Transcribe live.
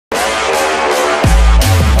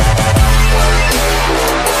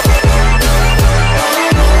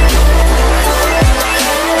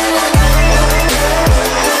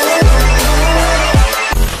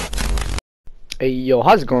Hey yo,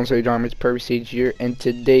 how's it going, Sage Arm? It's Perfect Sage here, and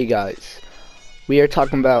today, guys, we are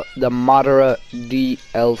talking about the Madara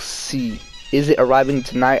DLC. Is it arriving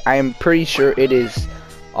tonight? I am pretty sure it is.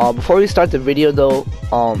 Before we start the video, though,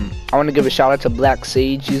 I want to give a shout out to Black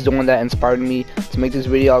Sage. He's the one that inspired me to make this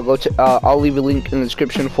video. I'll leave a link in the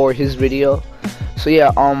description for his video. So yeah,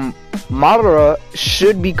 Madara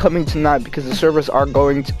should be coming tonight because the servers are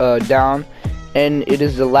going down, and it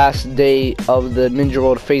is the last day of the Ninja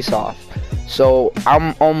World face-off. So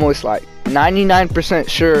I'm almost like 99%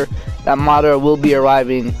 sure that Madara will be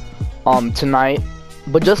arriving tonight.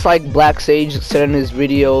 But just like Black Sage said in his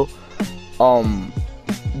video,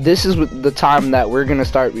 this is the time that we're gonna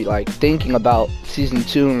start thinking about season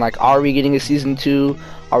 2 and are we getting a season 2?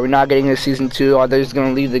 Are we not getting a season 2? Are they just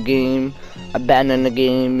gonna leave the game, abandon the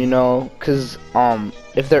game, you know? Cause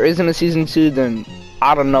if there isn't a season 2, then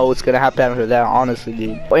I don't know what's gonna happen after that, honestly,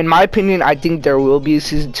 dude. In my opinion, I think there will be a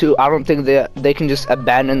season 2. I don't think that they can just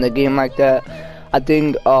abandon the game like that. I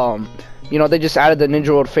think you know, they just added the Ninja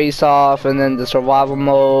World face-off, and then the survival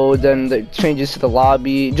mode, then the changes to the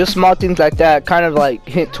lobby, just small things like that, kind of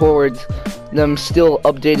hint towards them still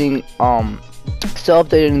updating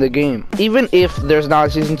the game. Even if there's not a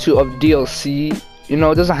season 2 of DLC, you know,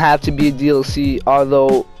 it doesn't have to be a DLC,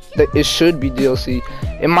 although it should be DLC.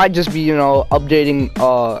 It might just be, you know, updating,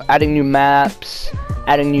 adding new maps,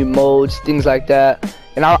 adding new modes, things like that.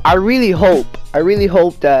 And I really hope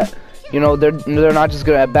that, you know, they're not just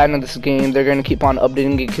gonna abandon this game. They're gonna keep on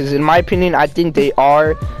updating it, because in my opinion, I think they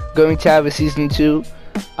are going to have a season 2.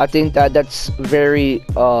 I think that's very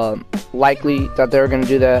likely that they're gonna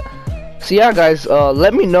do that. So yeah, guys,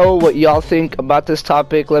 let me know what y'all think about this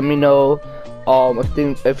topic. Let me know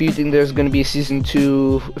if you think there's gonna be a season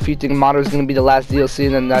 2, if you think Madara's gonna be the last DLC,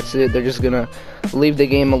 and then that's it, they're just gonna leave the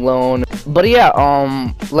game alone. But yeah,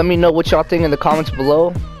 let me know what y'all think in the comments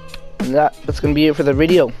below. And that's gonna be it for the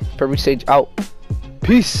video. Perfect Sage out.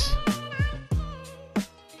 Peace.